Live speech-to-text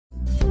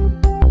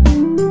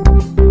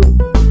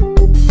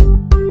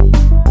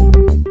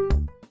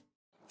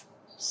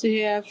So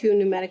here are a few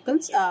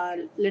numericals.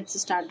 Let's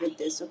start with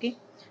this. Okay.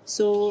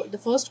 So the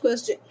first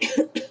question,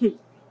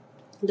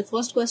 the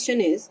first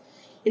question is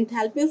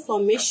enthalpy of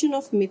formation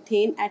of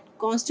methane at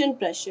constant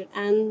pressure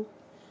and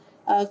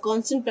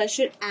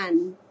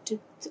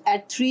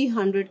at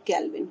 300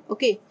 Kelvin.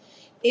 Okay,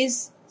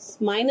 is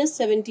minus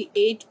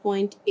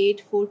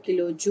 78.84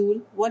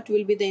 kilojoule. What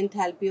will be the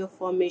enthalpy of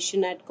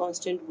formation at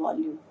constant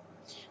volume?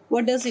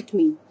 What does it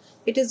mean?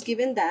 It is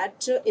given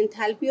that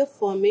enthalpy of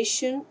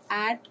formation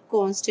at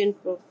constant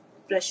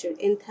pressure.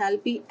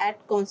 Enthalpy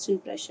at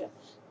constant pressure.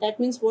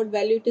 That means what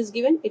value it is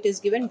given? It is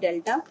given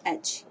delta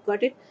H.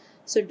 Got it?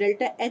 So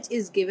delta H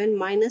is given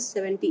minus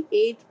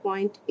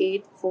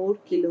 78.84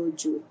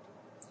 kilojoule.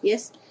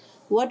 Yes.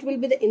 What will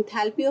be the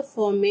enthalpy of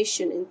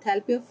formation?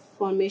 Enthalpy of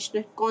formation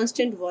at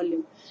constant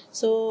volume.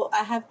 So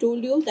I have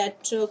told you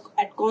that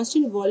at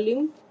constant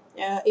volume,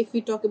 if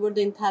we talk about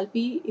the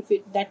enthalpy,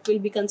 that will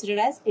be considered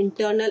as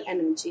internal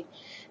energy,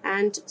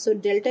 and so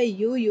delta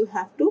U you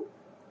have to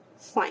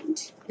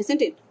find,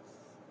 isn't it?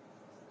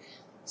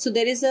 So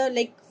there is a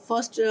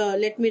first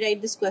let me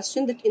write this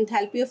question, that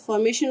enthalpy of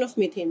formation of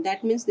methane.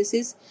 That means this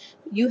is,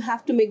 you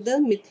have to make the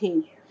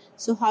methane.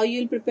 So how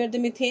you will prepare the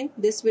methane?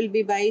 This will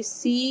be by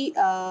C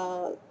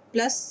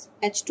plus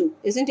H2,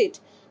 isn't it?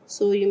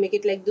 So you make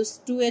it like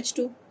this,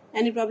 2H2.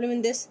 Any problem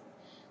in this?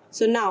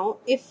 So now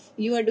if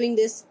you are doing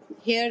this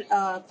here,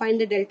 find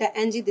the delta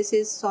Ng. This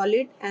is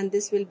solid and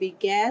this will be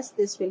gas,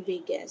 this will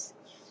be gas.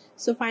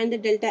 So find the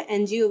delta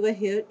Ng over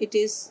here. It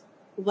is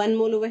 1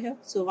 mole over here.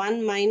 So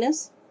 1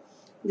 minus,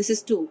 this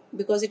is 2.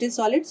 Because it is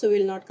solid, so we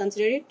will not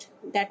consider it.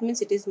 That means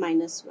it is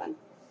minus 1.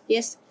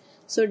 Yes.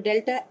 So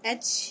delta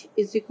H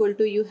is equal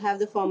to, you have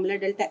the formula,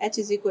 delta H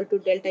is equal to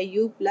delta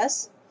U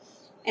plus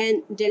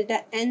and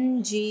delta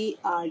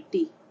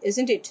NGRT,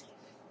 isn't it?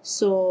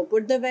 So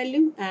put the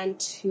value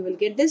and you will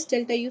get this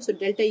delta U. So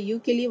delta U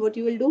ke liye what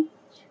you will do?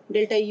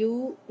 Delta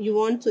U you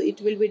want, so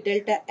it will be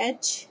delta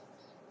H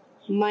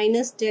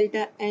minus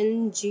delta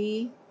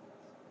NGRT,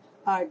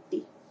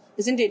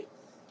 isn't it?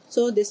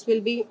 So this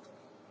will be,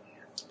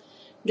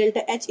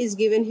 delta H is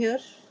given here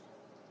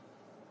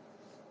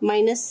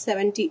minus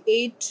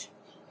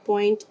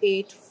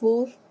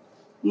 78.84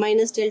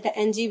 minus delta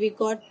Ng we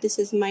got, this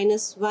is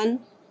minus 1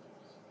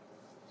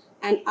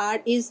 and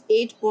R is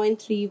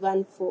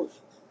 8.314.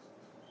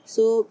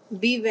 So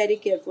be very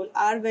careful.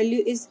 R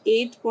value is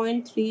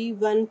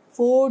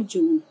 8.314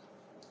 joule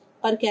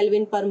per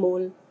Kelvin per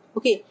mole.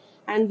 Okay,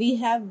 and we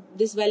have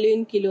this value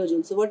in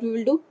kilojoule. So what we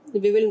will do?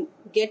 We will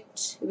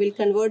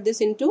convert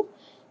this into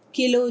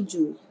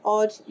kilojoule,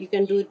 or you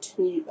can do it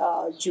in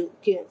joule.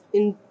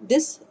 In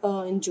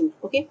joule.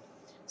 Okay.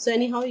 So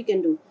anyhow you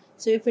can do.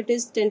 So if it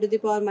is 10 to the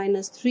power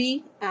minus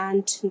 3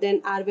 and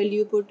then R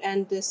value put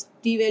and this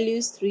T value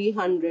is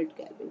 300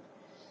 Kelvin.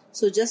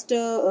 So just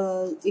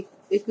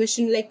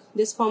equation like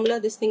this formula,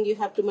 this thing you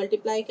have to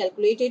multiply,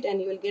 calculate it, and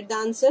you will get the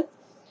answer.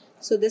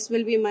 So this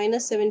will be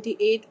minus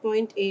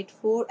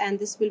 78.84 and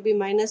this will be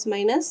minus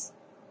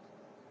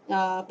plus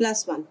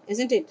 1,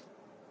 isn't it?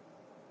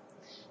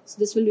 So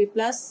this will be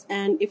plus,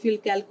 and if you'll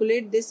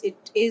calculate this,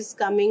 it is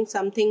coming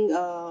something,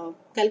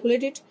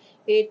 calculate it,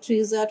 8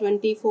 3s are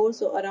 24,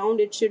 so around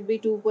it should be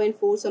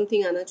 2.4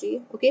 something aana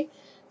chahiye. Okay,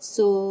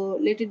 so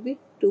let it be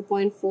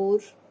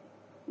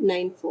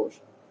 2.494.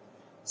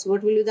 So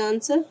what will be the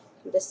answer?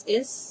 This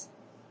is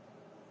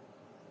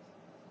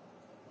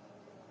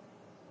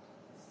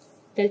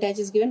delta H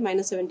is given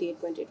minus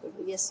 78.84.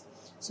 Yes.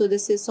 So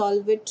this is,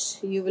 solve it.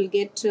 You will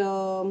get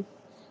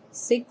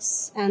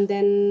 6 and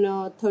then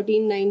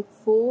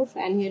 1394,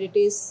 and here it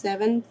is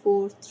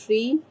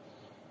 743,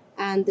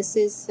 and this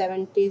is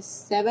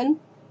 77.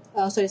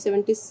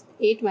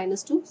 78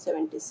 minus 2,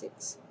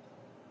 76.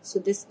 So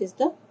this is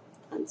the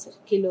answer,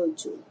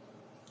 kilojoule.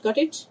 Got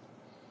it?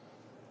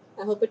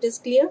 I hope it is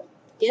clear.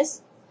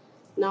 Yes.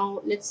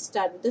 Now let's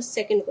start with the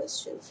second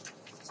question.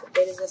 So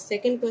there is a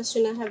second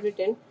question I have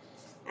written,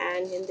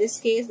 and in this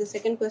case the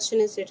second question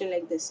is written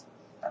like this.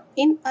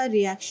 In a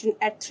reaction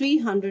at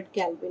 300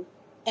 Kelvin,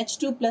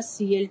 H2 plus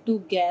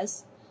Cl2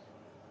 gas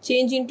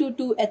change into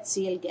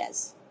 2HCl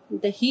gas.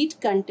 The heat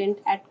content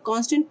at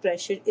constant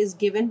pressure is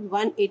given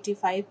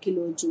 185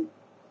 kilojoule.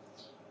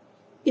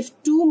 If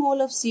 2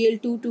 mole of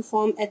Cl2 to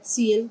form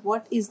HCl,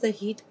 what is the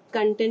heat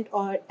content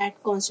or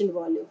at constant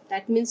volume?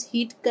 That means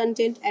heat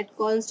content at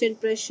constant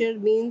pressure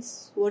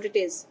means what it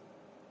is?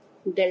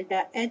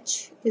 Delta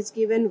H is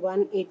given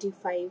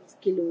 185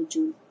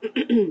 kilojoule.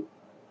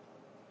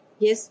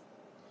 Yes.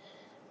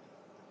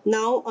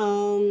 Now,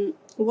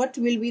 what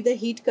will be the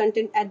heat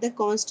content at the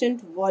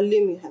constant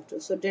volume you have to?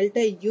 So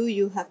delta U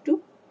you have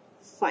to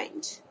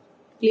find.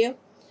 Clear?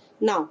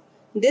 Now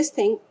this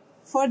thing,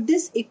 for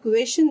this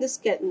equation, this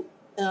value,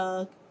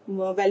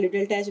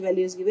 delta H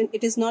value is given,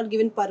 it is not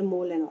given per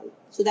mole and all.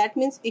 So that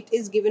means it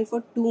is given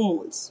for 2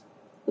 moles.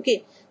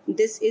 Okay,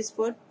 this is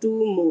for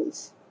 2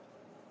 moles.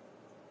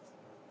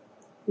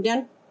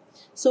 Done.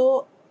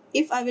 So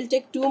if I will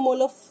take 2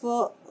 mole of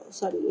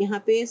sorry,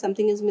 यहाँ पे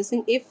something is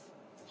missing. If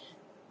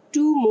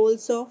 2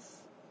 moles of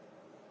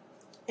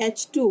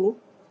H2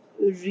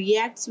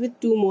 reacts with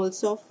 2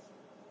 moles of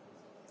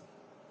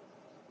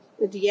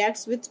it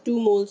reacts with 2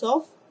 moles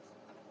of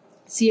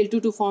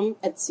Cl2 to form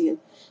HCl.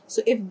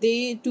 So if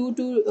they two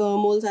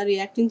moles are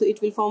reacting, so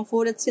it will form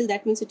 4 HCl.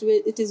 That means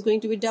it is going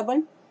to be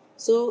doubled.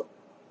 So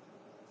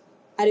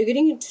are you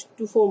getting it?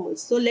 To 4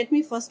 moles. So let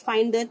me first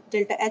find the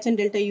delta H and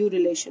delta U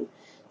relation.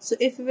 So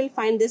if we will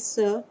find this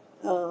for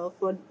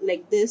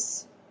like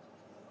this,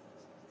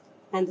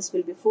 and this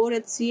will be 4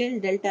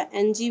 HCl, delta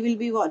Ng will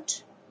be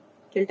what?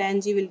 Delta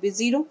Ng will be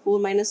 0, 4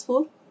 minus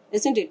 4,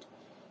 isn't it?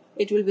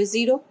 It will be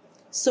 0.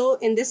 So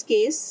in this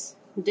case,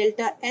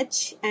 delta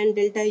H and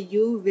delta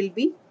U will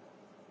be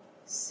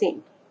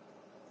same.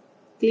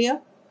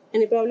 Clear?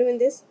 Any problem in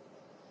this?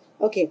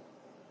 Okay.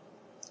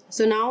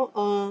 So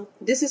now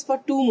this is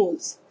for 2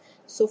 moles.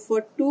 So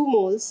for 2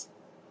 moles,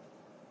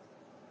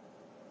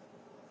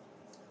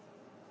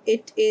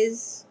 it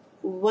is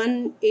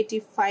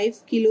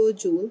 185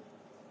 kilojoule.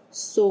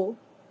 So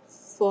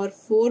for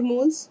 4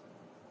 moles,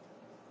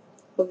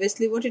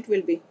 obviously what it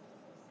will be?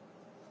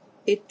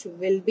 It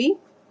will be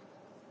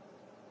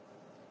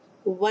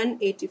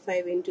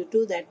 185 into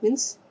 2, that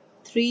means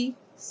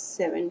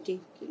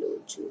 370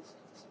 kilojoule.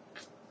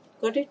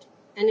 Got it?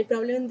 Any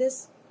problem in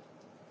this?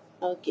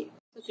 Okay.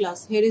 So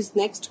class, here is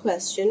next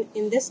question.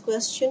 In this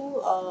question,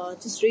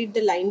 just read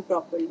the line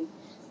properly.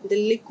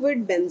 The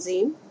liquid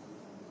benzene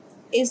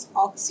is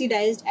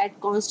oxidized at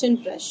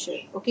constant pressure.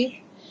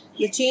 Okay.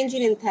 The change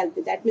in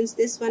enthalpy, that means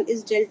this one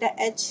is delta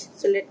H.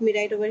 So let me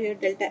write over here,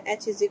 delta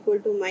H is equal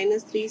to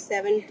minus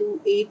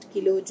 3728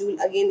 kilojoule.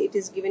 Again, it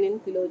is given in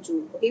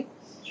kilojoule. Okay.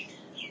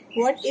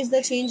 What is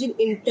the change in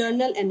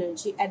internal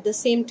energy at the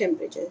same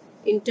temperature?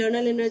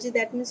 Internal energy,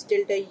 that means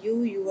delta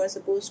U, you are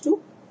supposed to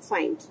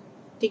find.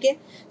 Okay.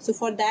 So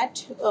for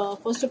that,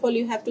 first of all,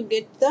 you have to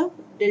get the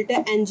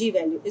delta Ng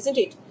value, isn't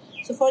it?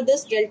 So for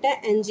this delta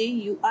Ng,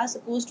 you are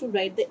supposed to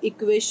write the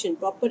equation,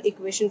 proper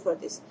equation for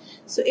this.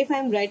 So if I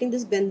am writing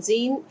this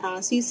benzene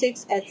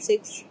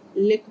C6H6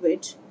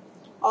 liquid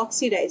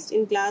oxidized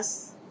in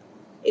class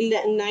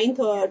 9th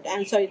or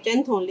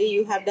 10th only,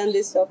 you have done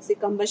this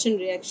combustion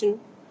reaction,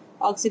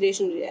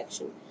 oxidation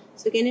reaction.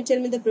 So can you tell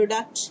me the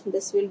product?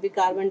 This will be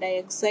carbon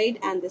dioxide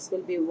and this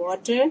will be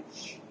water.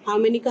 How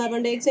many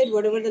carbon dioxide?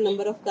 Whatever the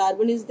number of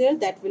carbon is there,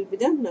 that will be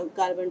the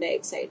carbon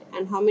dioxide.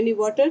 And how many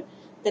water?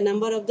 The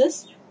number of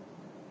this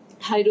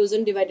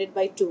hydrogen divided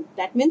by 2.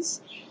 That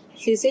means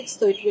C6,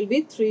 so it will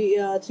be 3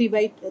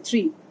 by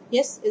 3.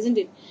 Yes, isn't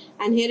it?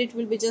 And here it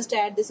will be just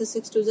add, this is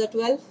 6 to the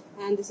 12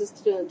 and this is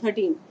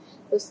 13.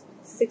 So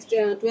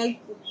 12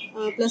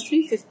 plus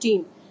 3,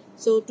 15.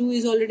 So 2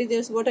 is already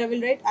there. So what I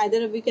will write?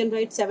 Either we can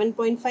write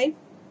 7.5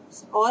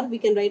 or we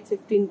can write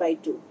 15 by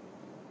 2.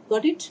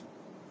 Got it?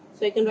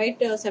 So I can write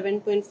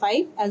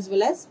 7.5 as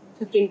well as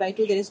 15 by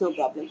 2. There is no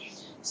problem.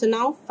 So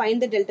now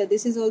find the delta.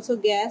 This is also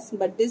gas,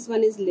 but this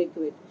one is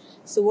liquid.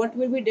 So what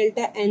will be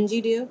delta Ng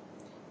dear?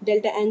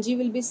 Delta Ng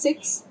will be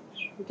 6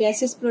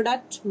 gaseous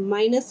product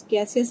minus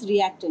gaseous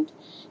reactant.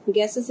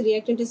 Gaseous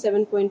reactant is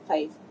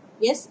 7.5.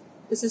 Yes,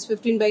 this is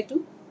 15 by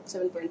 2,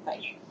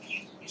 7.5.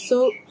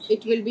 So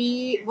it will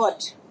be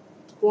what?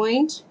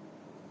 Minus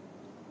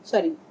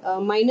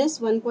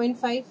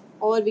 1.5,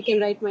 or we can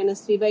write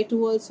minus 3 by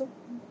 2 also.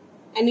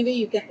 Anyway,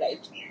 you can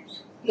write.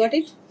 Got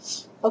it?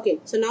 Okay,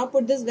 so now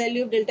put this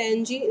value of delta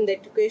Ng in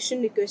that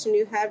equation.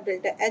 You have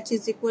delta H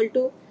is equal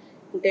to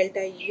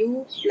delta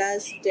U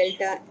plus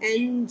delta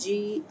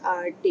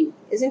NGRT,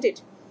 isn't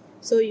it?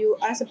 So you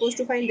are supposed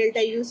to find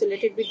delta U, so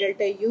let it be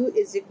delta U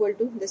is equal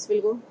to, this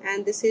will go,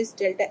 and this is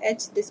delta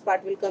H, this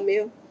part will come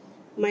here,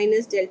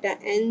 minus delta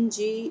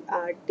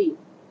NGRT.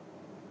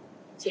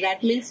 So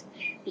that means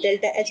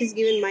delta H is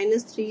given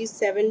minus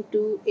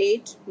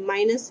 3728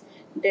 minus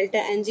delta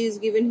Ng is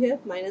given here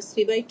minus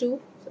 3 by 2.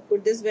 So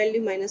put this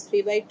value minus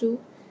 3 by 2.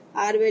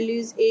 R value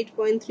is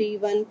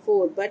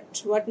 8.314.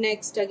 But what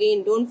next?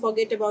 Again, don't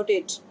forget about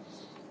it.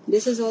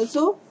 This is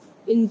also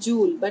in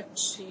joule,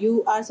 but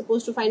you are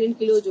supposed to find in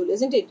kilojoule,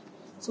 isn't it?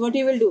 So what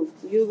you will do?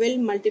 You will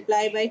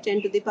multiply by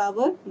 10 to the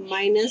power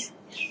minus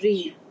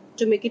 3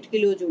 to make it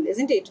kilojoule,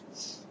 isn't it?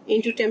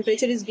 Into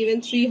temperature is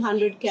given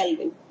 300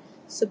 Kelvin.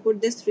 So put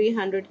this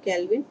 300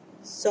 Kelvin,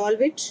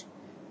 solve it,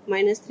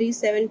 minus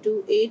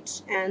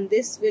 3728, and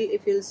this will,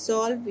 if you'll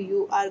solve,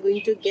 you are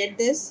going to get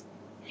this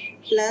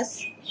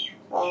plus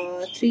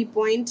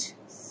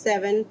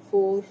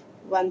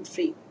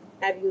 3.7413.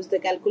 I've used the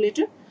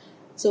calculator.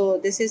 So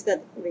this is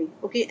the way.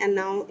 Okay, and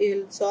now you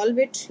will solve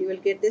it. You will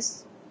get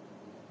this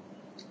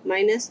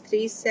minus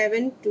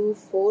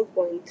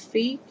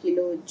 3724.3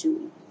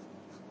 kilojoule.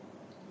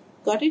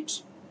 Got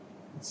it?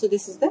 So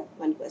this is the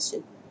one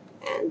question.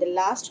 And the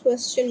last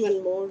question,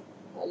 one more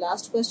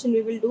last question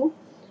we will do,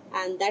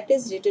 and that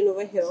is written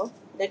over here,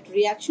 that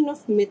reaction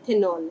of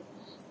methanol.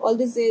 All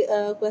these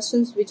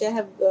questions which I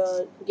have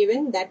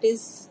given, that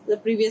is the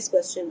previous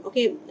question,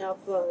 okay, of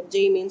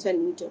JEE Mains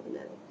and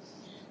internal.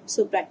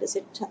 So practice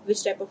it,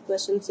 which type of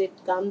questions it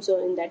comes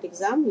on in that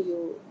exam,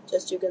 you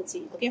can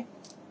see, okay.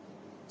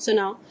 So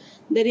now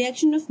the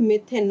reaction of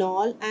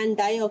methanol and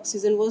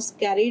dioxygen was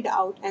carried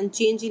out, and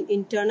change in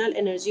internal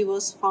energy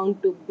was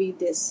found to be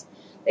this,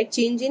 like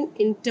change in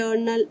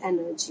internal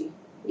energy.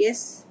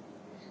 Yes.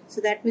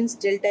 So that means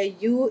delta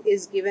U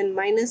is given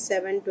minus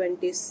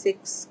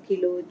 726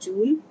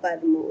 kilojoule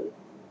per mole.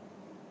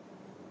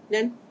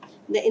 Then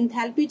the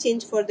enthalpy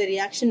change for the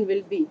reaction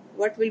will be,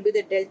 what will be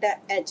the delta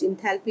H,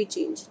 enthalpy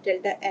change,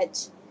 delta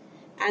H.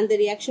 And the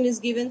reaction is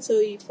given,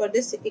 so for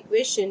this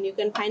equation you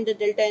can find the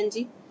delta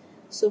Ng.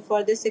 So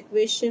for this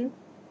equation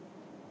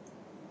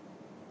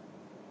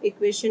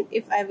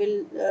if I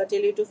will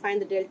tell you to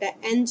find the delta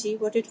Ng,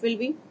 what it will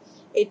be?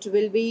 It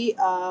will be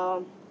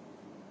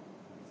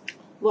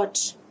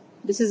what?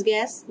 This is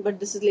gas, but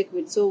this is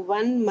liquid. So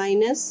 1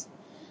 minus,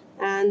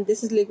 and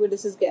this is liquid,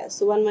 this is gas.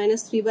 So 1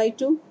 minus 3 by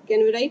 2,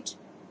 can we write?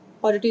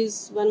 Or it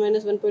is 1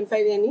 minus 1.5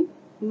 any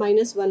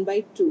minus 1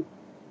 by 2.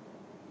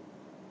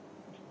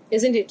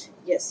 Isn't it?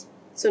 Yes.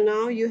 So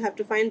now you have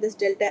to find this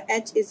delta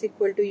H is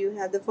equal to, you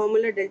have the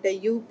formula delta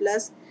U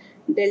plus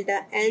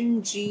delta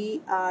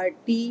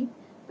NGRT.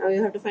 Now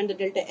you have to find the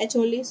delta H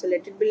only. So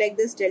let it be like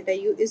this. Delta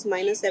U is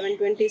minus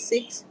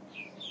 726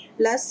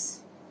 plus,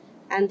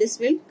 and this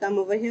will come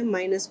over here,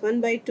 minus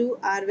 1 by 2.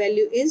 R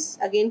value is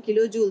again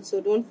kilojoules,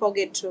 so don't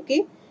forget,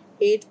 okay?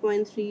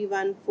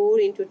 8.314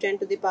 into 10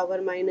 to the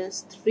power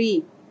minus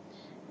 3.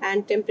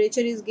 And temperature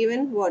is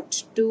given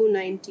what?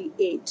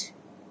 298.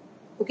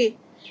 Okay.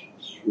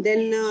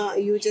 Then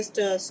you just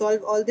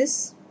solve all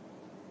this.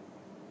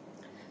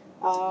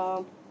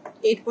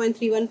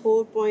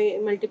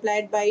 8.314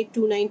 multiplied by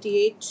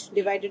 298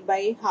 divided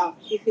by half.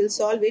 If you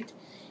solve it,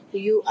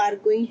 you are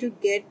going to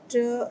get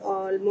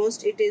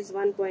almost, it is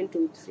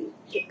 1.23.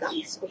 It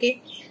comes.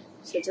 Okay.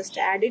 So just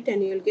add it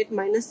and you will get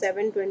minus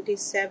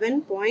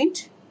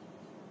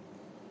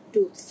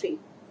 727.23.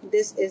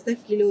 This is the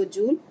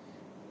kilojoule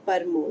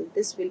per mole.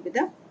 This will be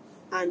the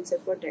answer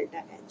for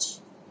delta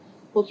H.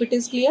 Hope it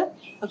is clear.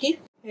 Okay.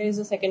 Here is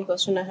the second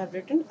question I have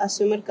written. A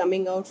swimmer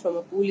coming out from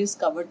a pool is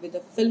covered with a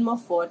film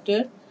of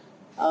water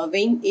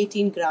weighing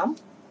 18 gram.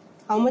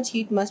 How much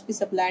heat must be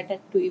supplied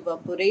to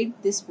evaporate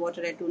this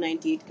water at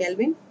 298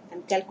 Kelvin?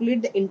 And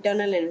calculate the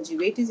internal energy.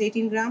 Weight is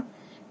 18 gram.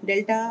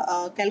 Delta,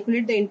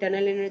 calculate the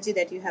internal energy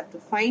that you have to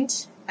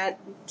find at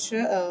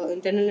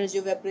internal energy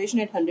of evaporation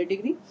at 100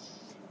 degree.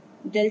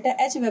 Delta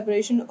H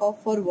evaporation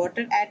for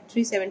water at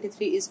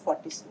 373 is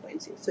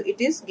 40.6. So it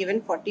is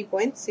given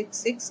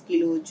 40.66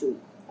 kilojoule.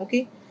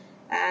 Okay.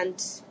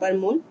 And per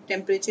mole,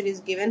 temperature is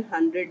given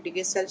 100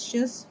 degrees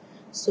Celsius.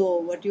 So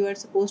what you are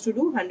supposed to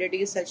do, 100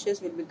 degrees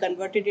Celsius will be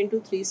converted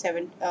into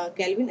 37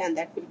 Kelvin, and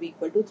that will be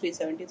equal to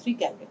 373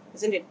 Kelvin,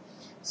 isn't it?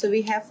 So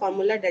we have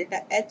formula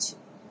delta H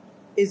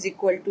is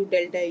equal to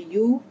delta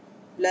U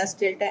plus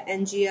delta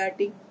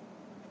NGRT.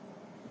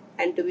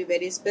 And to be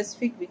very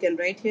specific, we can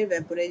write here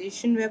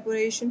vaporization.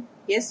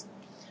 Yes.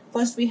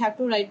 First we have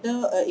to write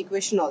the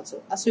equation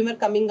also. A swimmer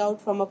coming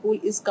out from a pool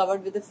is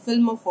covered with a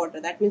film of water.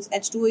 That means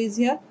H2O is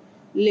here,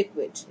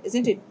 liquid,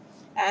 isn't it?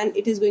 And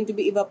it is going to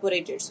be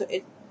evaporated. So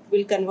it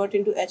will convert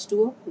into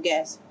H2O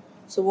gas.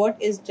 So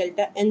what is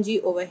delta Ng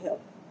over here?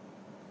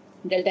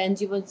 Delta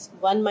Ng was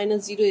 1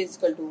 minus 0 is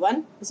equal to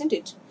 1, isn't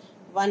it?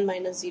 1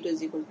 minus 0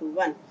 is equal to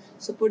 1.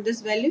 So put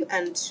this value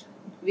and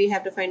we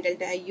have to find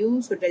delta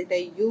U. So delta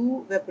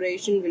U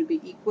evaporation will be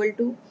equal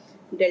to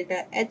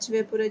delta H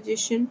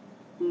vaporization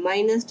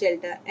minus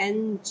delta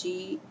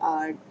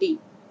NGRT.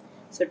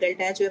 So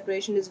delta H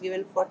evaporation is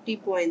given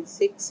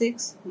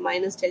 40.66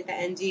 minus delta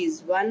Ng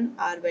is 1.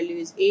 R value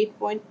is 8.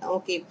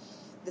 Okay,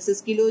 this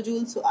is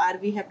kilojoules. So R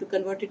we have to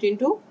convert it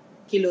into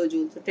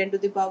kilojoules. So 10 to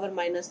the power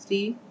minus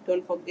 3.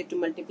 Don't forget to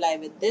multiply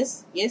with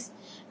this. Yes,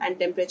 and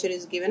temperature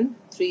is given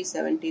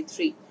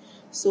 373.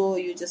 So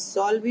you just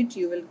solve it,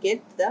 you will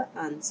get the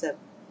answer.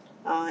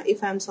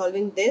 If I am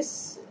solving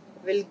this,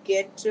 we'll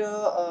get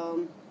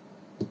around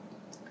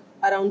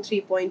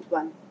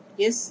 3.1.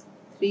 Yes,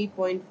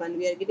 3.1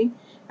 we are getting,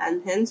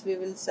 and hence we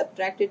will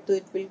subtract it, so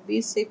it will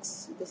be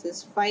 6, this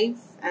is 5,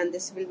 and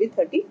this will be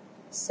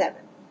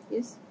 37.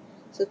 Yes,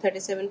 so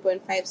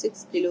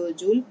 37.56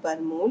 kilojoule per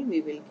mole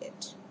we will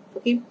get.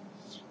 Okay,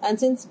 and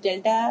since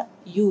delta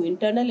U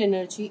internal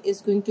energy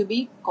is going to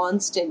be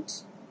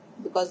constant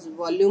because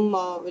volume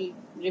will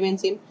remain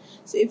same,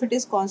 so if it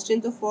is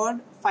constant, so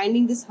for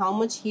finding this how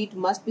much heat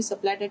must be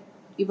supplied at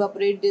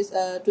evaporate this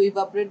at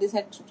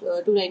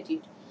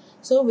 298.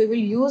 So we will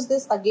use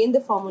this again,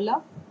 the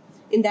formula.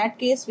 In that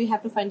case we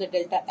have to find the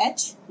delta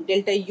H,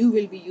 delta U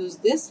will be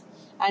used this,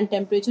 and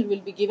temperature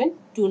will be given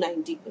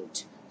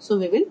 298. So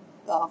we will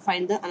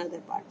find the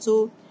another part.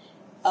 So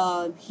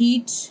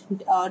heat,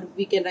 or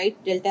we can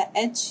write delta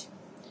H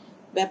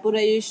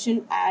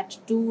vaporization at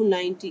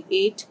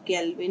 298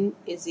 Kelvin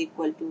is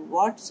equal to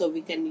what? So we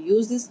can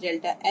use this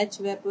delta H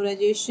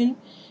vaporization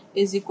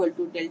is equal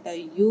to delta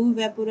U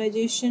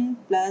vaporization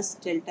plus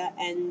delta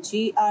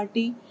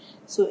NGRT.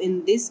 So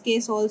in this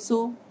case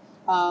also,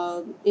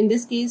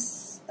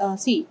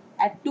 see,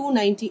 at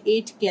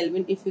 298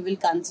 Kelvin if we will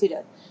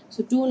consider,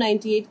 so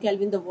 298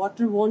 Kelvin the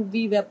water won't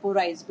be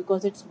vaporized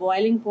because its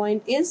boiling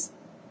point is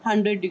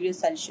 100 degrees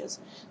Celsius.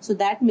 So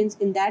that means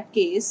in that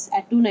case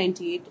at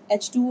 298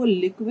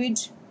 H2O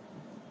liquid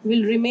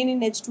will remain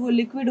in H2O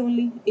liquid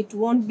only, it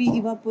won't be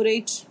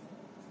evaporate.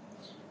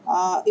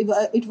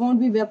 it won't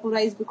be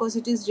vaporized because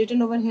it is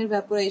written over here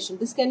vaporization.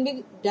 This can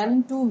be done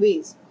in two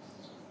ways.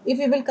 If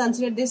we will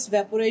consider this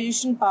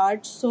vaporization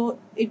part, so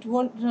it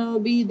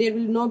won't be, there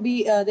will no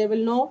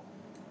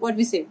what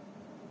we say,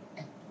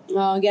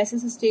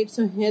 gaseous state.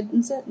 So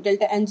hence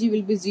delta Ng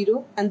will be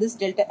 0 and this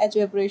delta H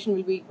evaporation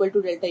will be equal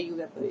to delta U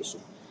evaporation.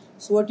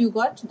 So what you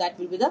got, that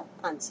will be the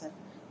answer.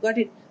 Got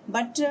it?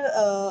 But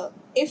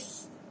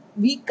if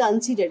we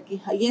consider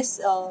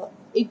yes,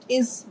 it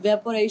is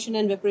vaporation,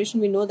 and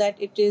vaporation we know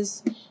that it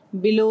is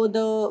below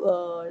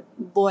the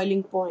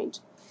boiling point.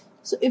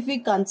 So if we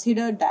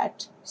consider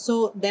that,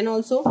 so then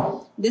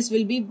also this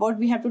will be what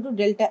we have to do,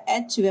 delta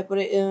H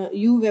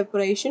U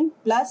evaporation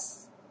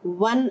plus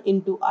 1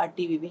 into RT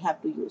we have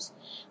to use,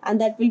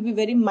 and that will be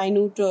very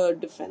minute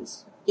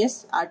difference.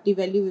 Yes, RT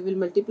value we will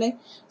multiply.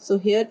 So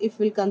here if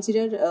we'll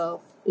consider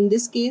in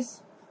this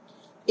case,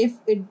 if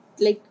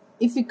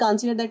we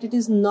consider that it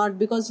is not,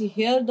 because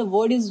here the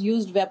word is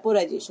used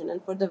vaporization,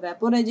 and for the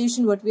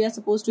vaporization what we are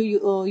supposed to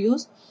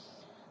use,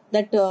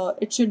 that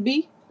it should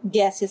be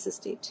gaseous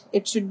state.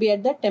 It should be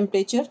at the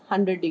temperature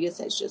 100 degrees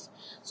Celsius.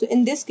 So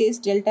in this case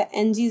delta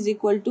Ng is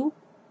equal to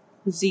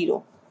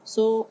 0.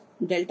 So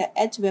delta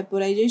H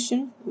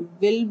vaporization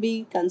will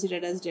be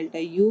considered as delta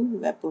U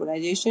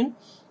vaporization,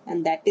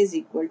 and that is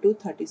equal to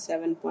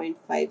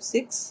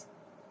 37.56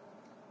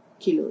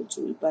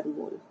 kilojoule per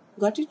mole.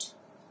 Got it?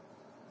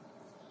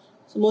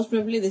 So most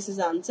probably this is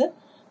the answer,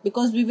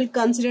 because we will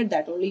consider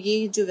that only.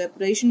 ये जो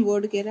evaporation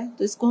word कह रहा है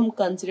तो इसको हम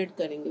consider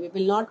करेंगे. We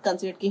will not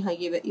consider कि हाँ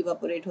ये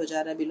evaporate हो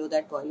जा रहा है below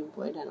that boiling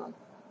point and all.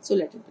 So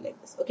let it be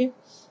like this. Okay.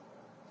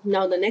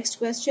 Now the next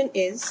question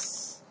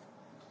is,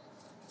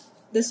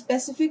 the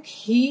specific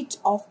heat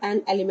of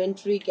an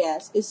elementary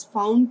gas is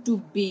found to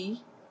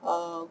be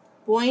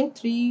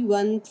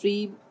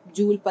 0.313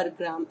 joule per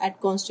gram at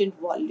constant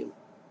volume.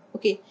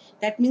 Okay,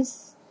 that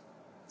means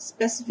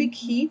specific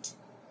heat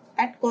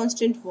at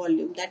constant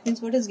volume. That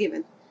means what is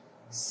given?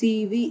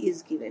 CV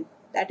is given.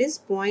 That is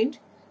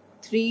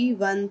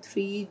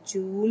 0.313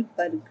 joule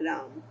per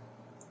gram.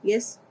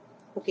 Yes.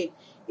 Okay.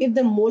 If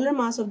the molar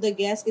mass of the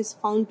gas is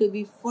found to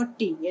be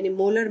 40, yani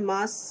molar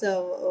mass,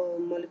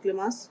 molecular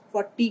mass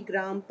 40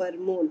 gram per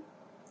mole,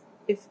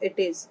 if it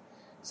is,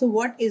 so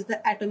what is the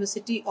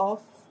atomicity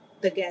of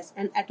the gas?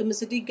 And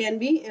atomicity can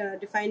be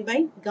defined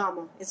by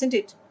gamma, isn't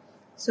it?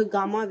 So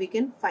gamma we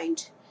can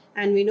find,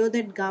 and we know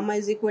that gamma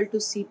is equal to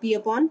Cp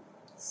upon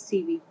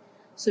Cv.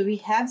 So we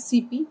have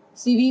Cp,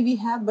 Cv we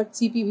have, but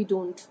Cp we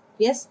don't.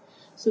 Yes.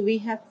 So we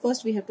have,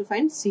 first we have to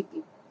find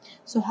Cp.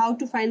 So how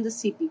to find the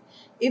Cp?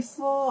 If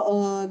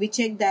we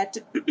check that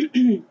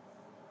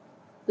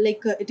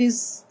it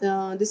is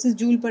this is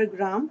joule per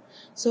gram.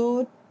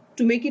 So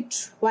to make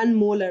it 1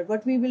 molar,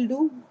 what we will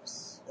do?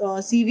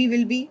 Cv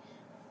will be,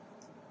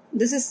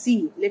 this is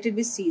C, let it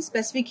be C,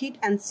 specific heat,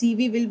 and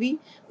Cv will be,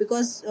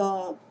 because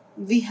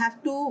we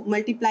have to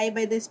multiply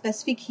by the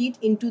specific heat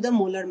into the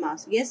molar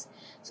mass. Yes.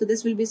 So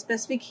this will be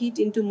specific heat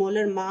into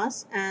molar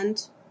mass,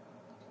 and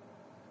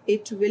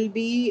it will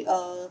be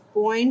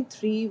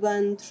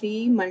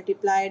 0.313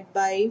 multiplied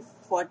by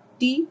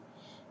 40,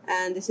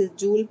 and this is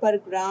joule per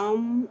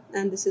gram,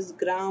 and this is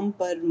gram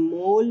per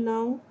mole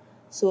now.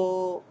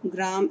 So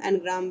gram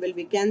and gram will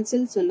be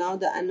cancelled. So now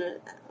the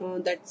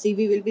that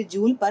Cv will be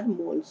joule per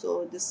mole.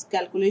 So this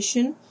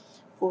calculation,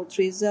 4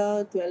 3s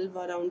are 12,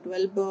 around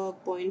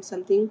 12 point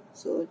something.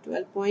 So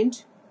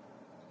 12.52.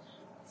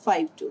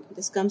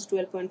 This comes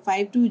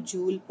 12.52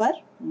 joule per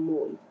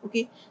mole.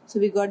 Okay. So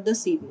we got the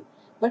Cv.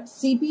 But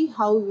Cp,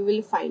 how we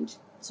will find?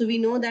 So we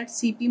know that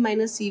Cp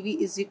minus Cv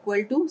is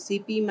equal to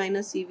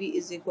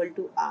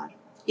R.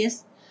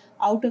 Yes.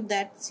 Out of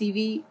that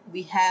Cv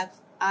we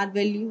have R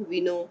value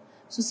we know.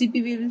 So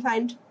Cp we will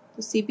find.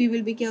 So Cp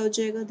will be क्या हो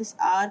जाएगा? This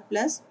R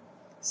plus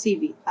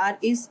Cv. R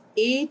is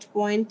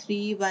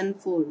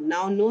 8.314.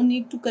 Now no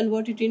need to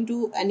convert it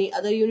into any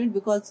other unit,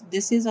 because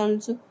this is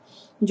also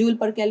joule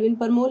per Kelvin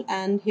per mole,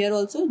 and here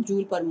also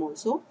joule per mole.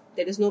 So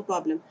there is no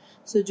problem.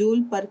 So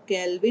joule per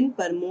Kelvin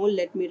per mole,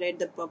 let me write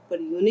the proper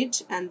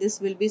unit, and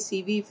this will be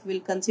Cv. If we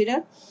will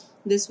consider,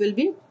 this will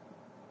be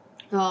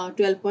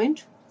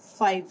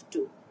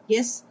 12.52.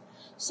 Yes.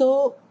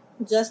 So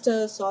just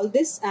solve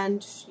this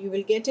and you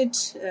will get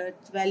it.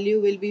 Value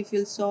will be, if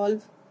you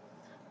solve,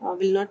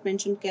 will not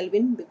mention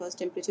Kelvin because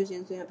temperature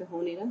change to यहाँ पे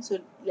हो नहीं रहा. So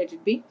let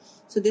it be.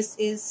 So this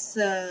is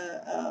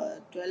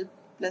 12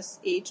 plus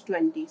 8,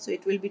 20. So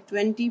it will be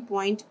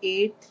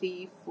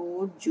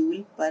 20.834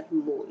 joule per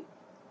mole.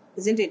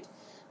 Isn't it?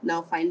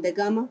 Now find the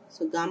gamma.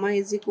 So gamma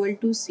is equal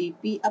to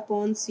Cp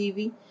upon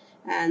Cv,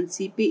 and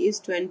Cp is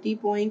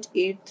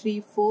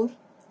 20.834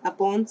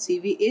 upon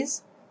Cv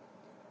is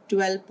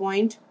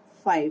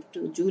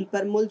 12.52 joule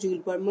per mole. Joule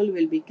per mole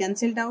will be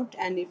cancelled out,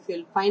 and if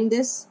you'll find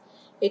this,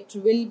 it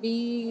will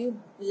be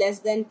less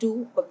than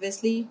 2.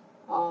 Obviously,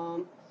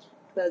 12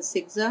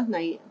 6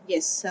 9.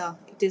 Yes,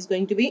 it is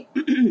going to be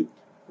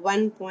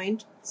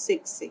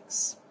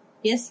 1.66.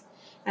 Yes.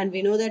 And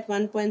we know that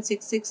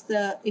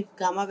 1.66, if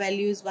gamma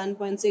value is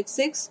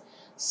 1.66,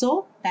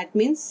 so that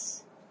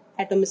means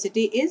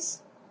atomicity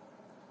is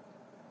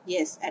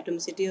Yes,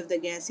 atomicity of the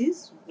gas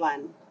is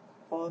 1.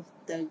 Of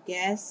the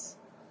gas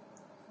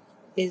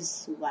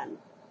is 1.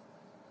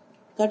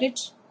 Got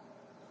it?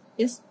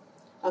 Yes.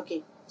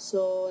 Okay.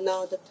 So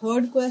now the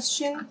third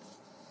question.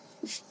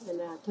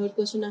 And third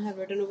question I have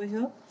written over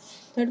here.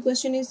 Third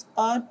question is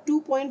a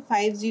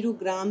 2.50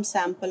 gram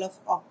sample of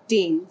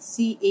octane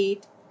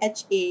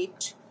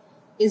C8H8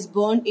 is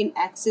burned in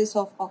excess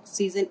of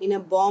oxygen in a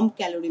bomb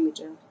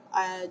calorimeter.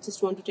 I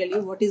just want to tell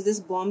you what is this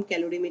bomb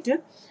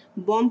calorimeter.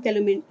 Bomb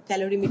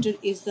calorimeter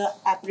is the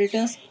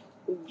apparatus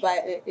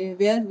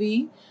where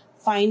we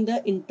find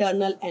the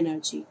internal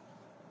energy.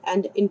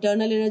 And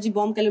internal energy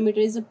bomb calorimeter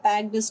is a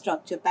packed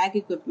structure, packed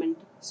equipment.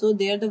 So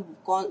there the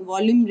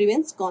volume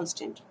remains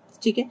constant.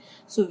 Okay?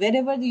 So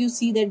wherever you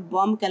see that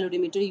bomb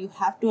calorimeter, you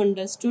have to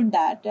understand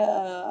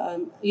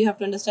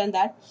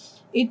that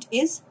it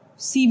is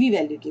CV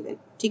value given.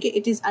 Okay?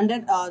 It is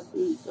under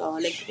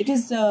it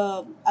is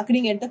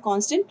occurring at the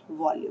constant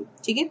volume.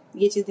 Okay?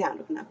 ये चीज ध्यान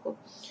रखना आपको.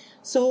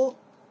 So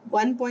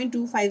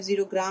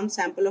 1.250 gram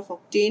sample of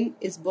octane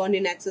is burned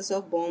in excess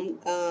of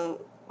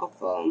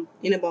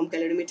in a bomb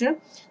calorimeter.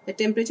 The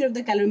temperature of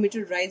the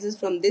calorimeter rises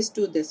from this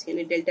to this.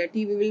 And delta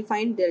T we will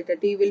find. Delta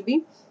T will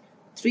be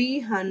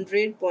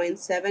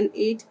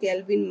 300.78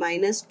 Kelvin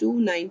minus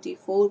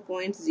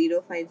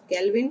 294.05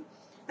 Kelvin.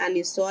 And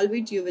you solve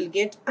it, you will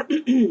get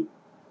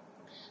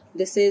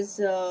this is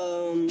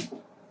it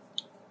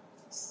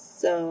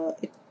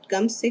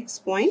comes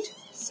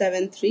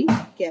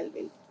 6.73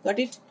 Kelvin. Got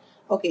it?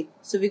 Okay,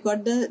 so we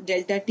got the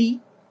delta T.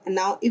 And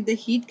now if the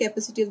heat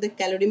capacity of the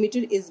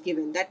calorimeter is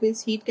given, that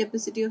means heat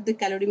capacity of the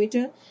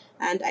calorimeter,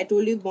 and I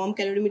told you bomb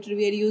calorimeter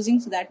we are using,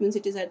 so that means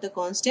it is at the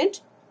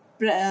constant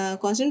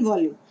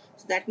volume.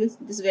 So that means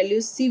this value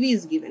CV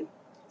is given.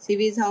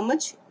 CV is how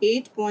much?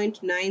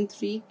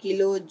 8.93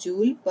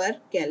 kilojoule per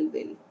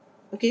Kelvin.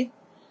 Okay.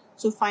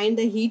 So find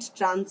the heat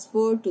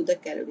transfer to the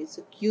calorie.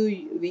 So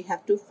Q we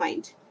have to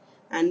find.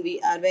 And we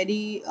are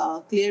very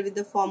clear with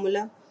the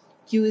formula.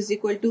 Q is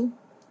equal to,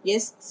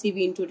 yes,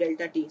 CV into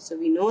delta T. So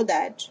we know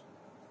that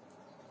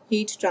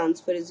heat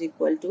transfer is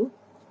equal to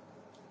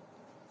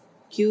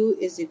Q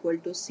is equal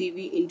to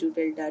CV into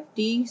delta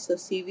T. So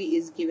CV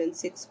is given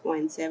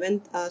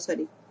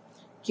 6.7.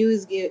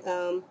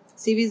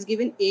 CV is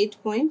given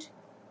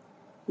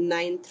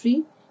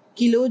 8.93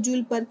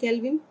 kilojoule per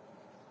Kelvin,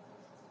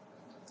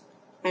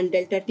 and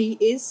delta T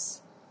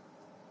is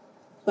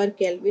per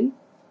Kelvin.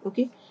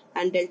 Okay,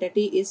 and delta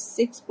T is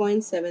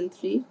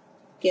 6.73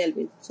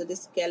 Kelvin. So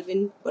this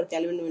Kelvin per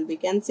Kelvin will be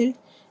cancelled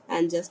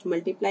and just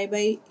multiply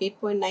by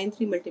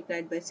 8.93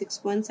 multiplied by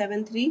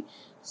 6.73.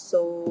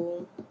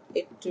 So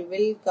it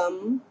will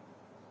come,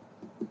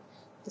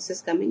 this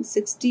is coming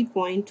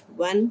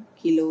 60.1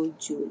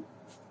 kilojoule.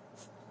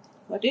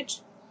 Got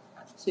it?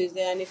 So is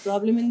there any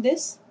problem in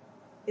this?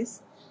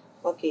 Yes.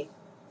 Okay.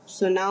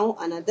 So now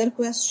another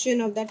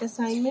question of that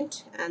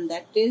assignment, and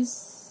that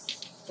is,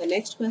 the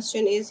next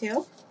question is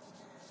here.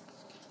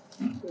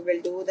 We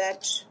will do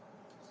that.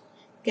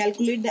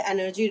 Calculate the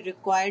energy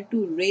required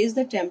to raise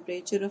the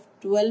temperature of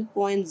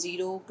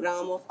 12.0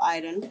 gram of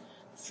iron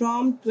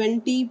from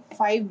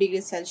 25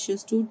 degrees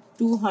Celsius to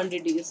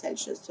 200 degrees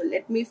Celsius. So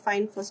let me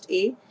find first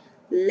A.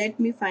 Let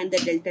me find the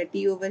delta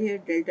T over here.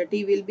 Delta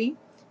T will be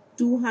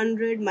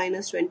 200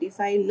 minus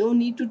 25. No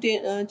need to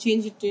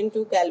change it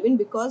into Kelvin,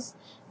 because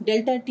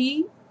delta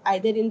T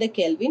either in the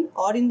Kelvin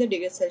or in the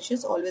degrees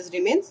Celsius always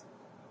remains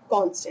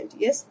constant.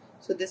 Yes.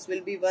 So this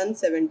will be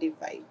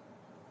 175.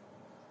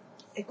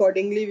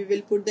 Accordingly, we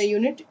will put the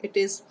unit. It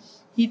is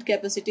heat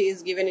capacity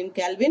is given in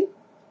Kelvin.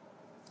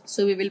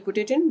 So we will put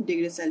it in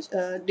degrees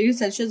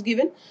Celsius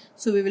given.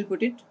 So we will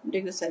put it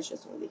degrees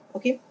Celsius only.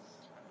 Okay.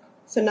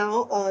 So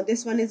now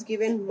this one is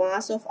given,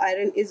 mass of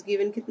iron is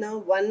given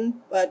kitna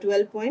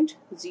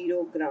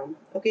 12.0 gram.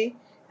 Okay.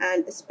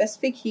 And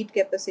specific heat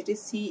capacity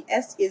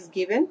CS is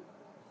given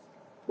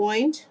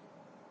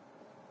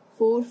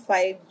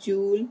 0.45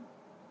 joule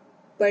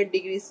per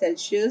degree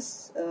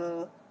Celsius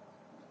per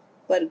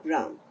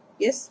gram.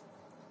 Yes,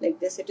 like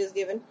this it is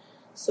given.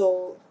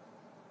 So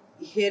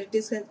here it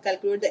is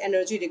calculate the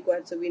energy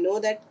required. So we know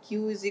that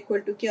Q is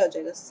equal to kya ho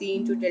jayega? C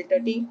into delta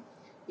T.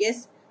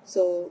 Yes.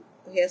 So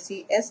here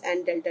CS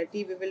and delta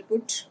T we will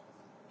put.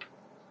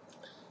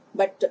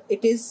 But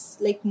it is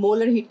like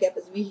molar heat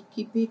capacity. We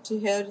keep it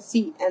here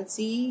C, and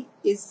C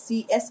is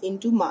CS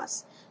into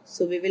mass.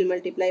 So we will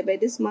multiply by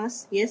this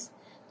mass. Yes.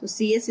 So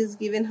CS is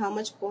given how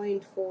much?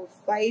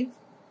 0.45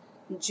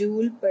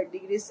 joule per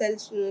degree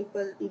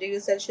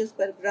Celsius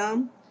per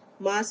gram.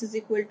 Mass is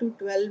equal to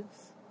 12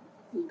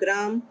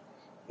 gram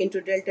into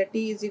delta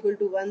T is equal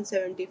to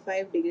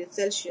 175 degrees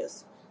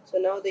Celsius. So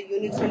now the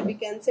units will be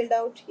cancelled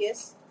out.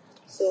 Yes.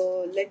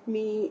 So let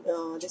me,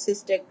 this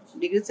is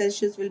degrees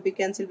Celsius will be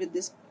cancelled with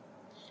this,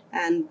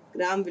 and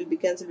gram will be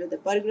cancelled with the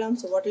per gram.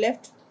 So what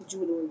left?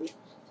 Joule only.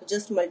 So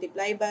just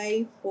multiply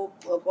by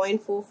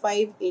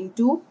 0.45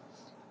 into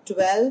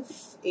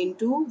 12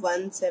 into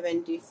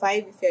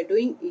 175. If you are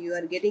doing, you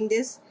are getting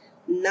this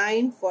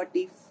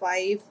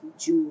 945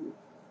 joule.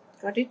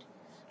 Got it?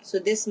 So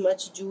this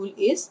much joule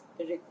is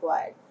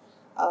required.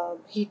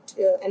 heat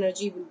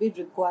energy will be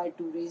required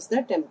to raise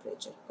the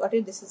temperature. Got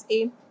it? This is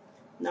A.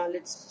 Now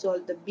let's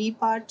solve the B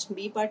part.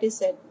 B part is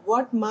said,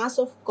 what mass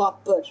of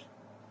copper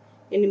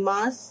in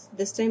mass,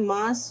 this time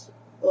mass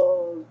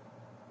will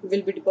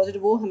be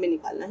deposited, वो हमें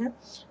निकालना है,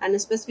 and a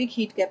specific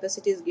heat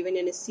capacity is given,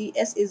 यानी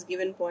CS is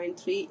given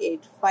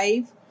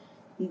 0.385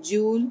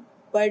 joule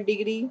per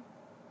degree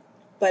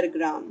per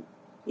gram.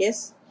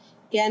 Yes,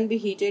 can be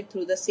heated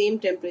through the same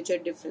temperature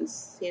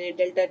difference, यानी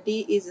delta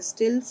T is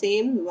still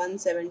same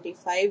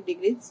 175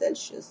 degrees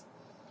Celsius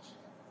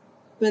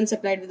when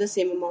supplied with the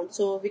same amount.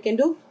 So we can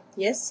do,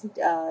 yes,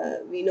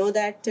 we know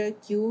that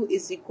Q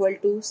is equal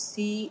to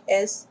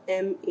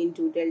CSM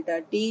into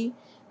delta T,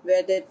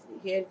 where that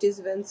here it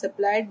is when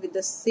supplied with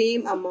the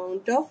same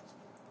amount of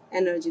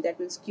energy. That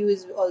means Q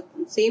is all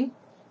same.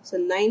 So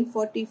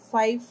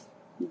 945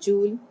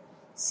 joule.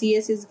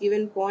 CS is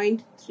given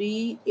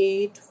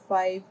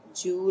 0.385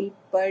 joule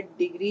per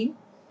degree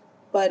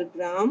per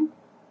gram.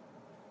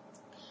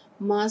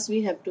 Mass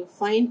we have to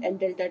find, and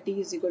delta T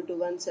is equal to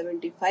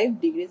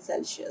 175 degrees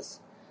Celsius.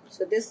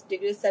 So this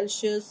degree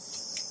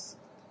Celsius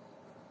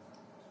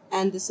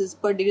and this is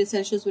per degree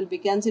Celsius will be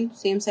cancelled.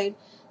 Same side,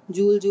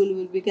 joule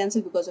will be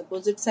cancelled because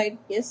opposite side.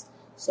 Yes.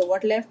 So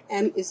what left?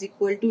 M is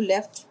equal to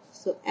left.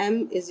 So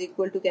M is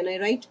equal to, can I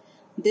write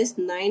this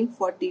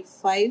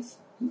 945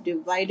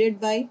 divided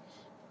by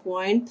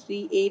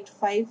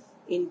 0.385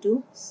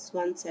 into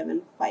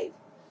 175.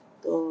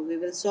 So we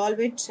will solve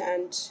it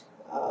and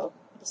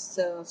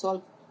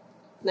solve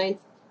 9.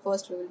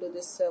 First we will do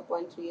this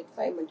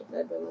 0.385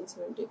 multiplied by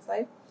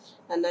 175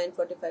 and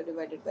 945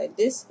 divided by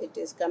this, it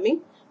is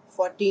coming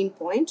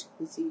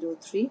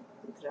 14.03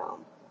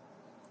 gram.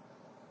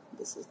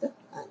 This is the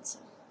answer.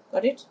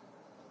 Got it?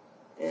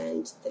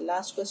 And the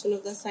last question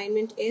of the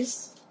assignment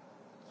is,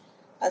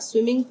 a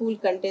swimming pool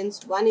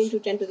contains 1 into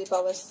 10 to the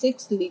power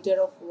 6 liter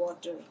of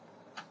water.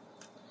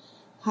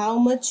 How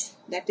much,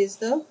 that is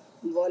the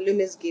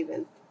volume is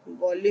given.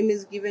 Volume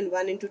is given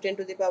 1 into 10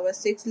 to the power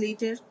 6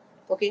 liter.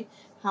 Okay,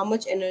 how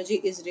much energy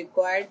is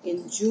required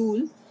in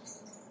joule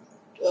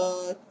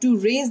to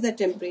raise the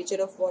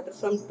temperature of water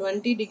from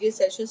 20 degrees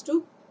Celsius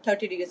to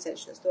 30 degrees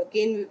Celsius. So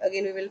again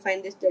we will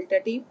find this delta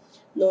T.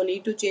 No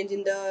need to change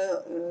in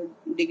the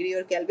degree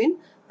or Kelvin.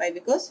 Why?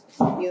 Because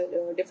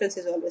your difference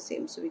is always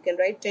same. So we can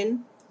write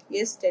 10.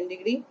 Yes, 10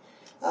 degree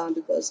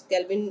because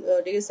Kelvin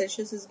degrees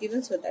Celsius is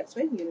given. So that's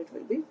why unit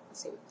will be the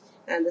same.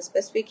 And the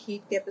specific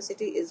heat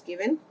capacity is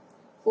given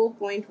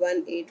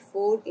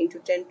 4.184 into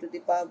 10 to the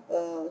power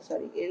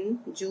in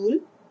joule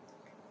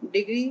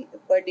degree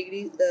per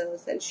degree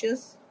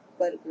Celsius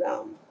per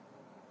gram.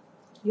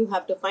 You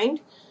have to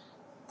find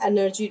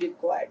energy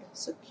required.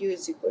 So Q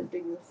is equal to,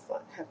 you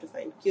have to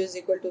find Q is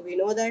equal to, we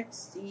know that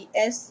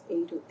CS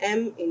into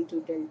M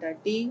into delta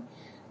T.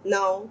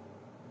 Now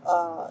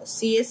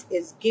CS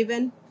is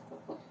given,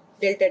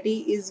 delta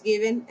T is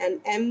given,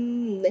 and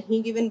M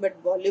nahi given but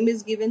volume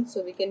is given.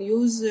 So we can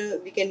use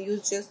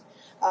just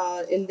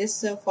in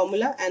this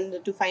formula, and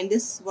to find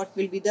this, what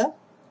will be the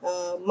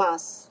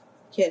mass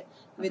here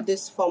with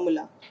this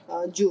formula,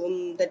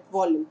 that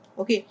volume.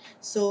 Okay,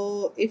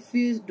 so if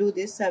we do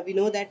this, we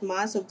know that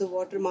mass of the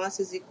water, mass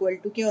is equal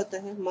to, kya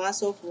hota hai?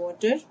 Mass of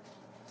water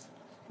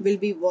will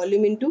be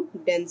volume into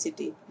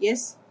density.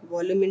 Yes,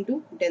 volume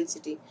into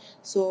density.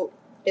 So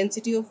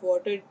density of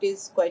water, it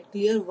is quite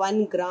clear,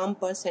 1 gram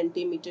per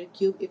centimeter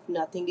cube. If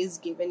nothing is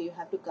given, you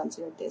have to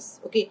consider this.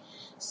 Okay,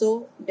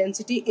 so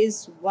density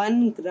is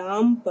 1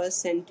 gram per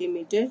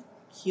centimeter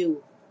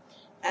cube,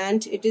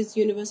 and it is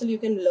universal, you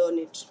can learn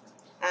it.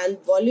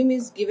 And volume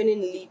is given in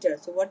liter.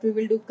 So what we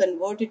will do,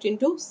 convert it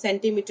into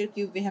centimeter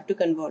cube, we have to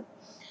convert.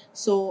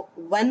 So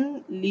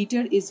 1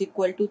 liter is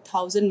equal to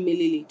 1000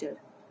 milliliter.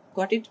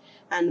 Got it?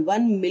 And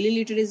 1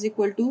 milliliter is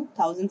equal to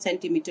 1000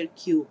 centimeter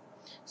cube.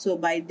 So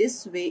by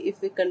this way,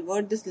 if we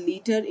convert this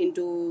liter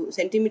into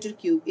centimeter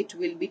cube, it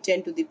will be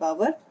 10 to the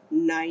power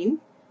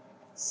 9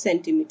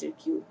 centimeter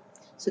cube.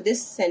 So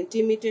this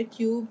centimeter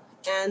cube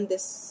and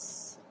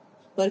this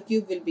per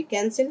cube will be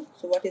cancelled.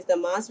 So what is the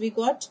mass we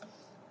got?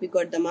 We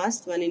got the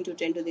mass 1 into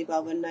 10 to the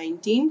power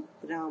 19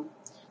 gram.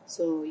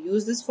 So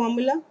use this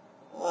formula,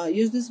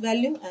 use this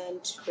value,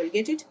 and you'll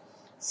get it.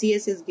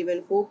 CS is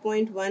given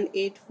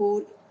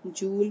 4.184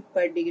 joule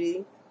per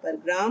degree per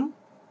gram.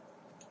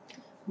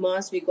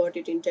 Mass we got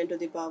it in 10 to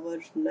the power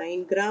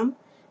 9 gram,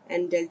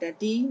 and delta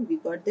T we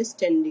got this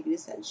 10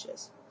 degrees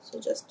Celsius. So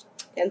just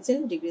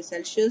cancel, degree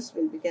Celsius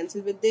will be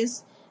cancelled with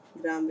this,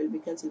 gram will be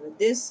cancelled with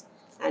this,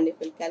 and if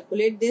we'll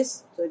calculate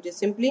this, so it is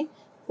simply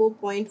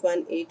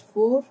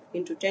 4.184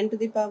 into 10 to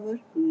the power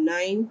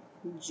 9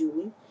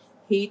 joule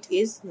heat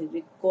is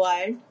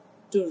required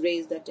to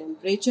raise the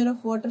temperature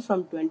of water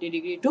from 20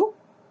 degree to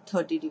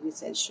 30 degrees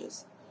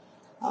Celsius.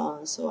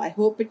 So I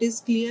hope it is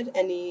clear.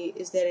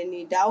 Is there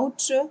any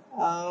doubt?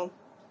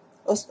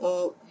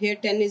 Here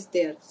 10 is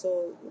there,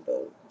 so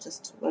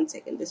just 1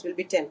 second, this will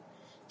be 10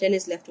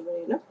 is left over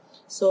here, no?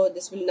 So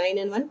this will 9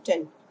 and 1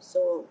 10.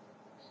 So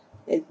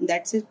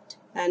that's it.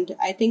 and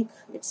I think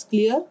it's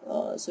clear.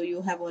 So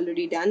you have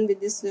already done with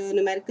this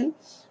numerical.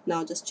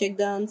 Now just check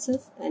the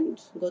answers and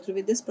go through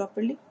with this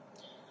properly.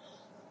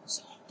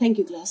 So thank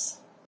you, class.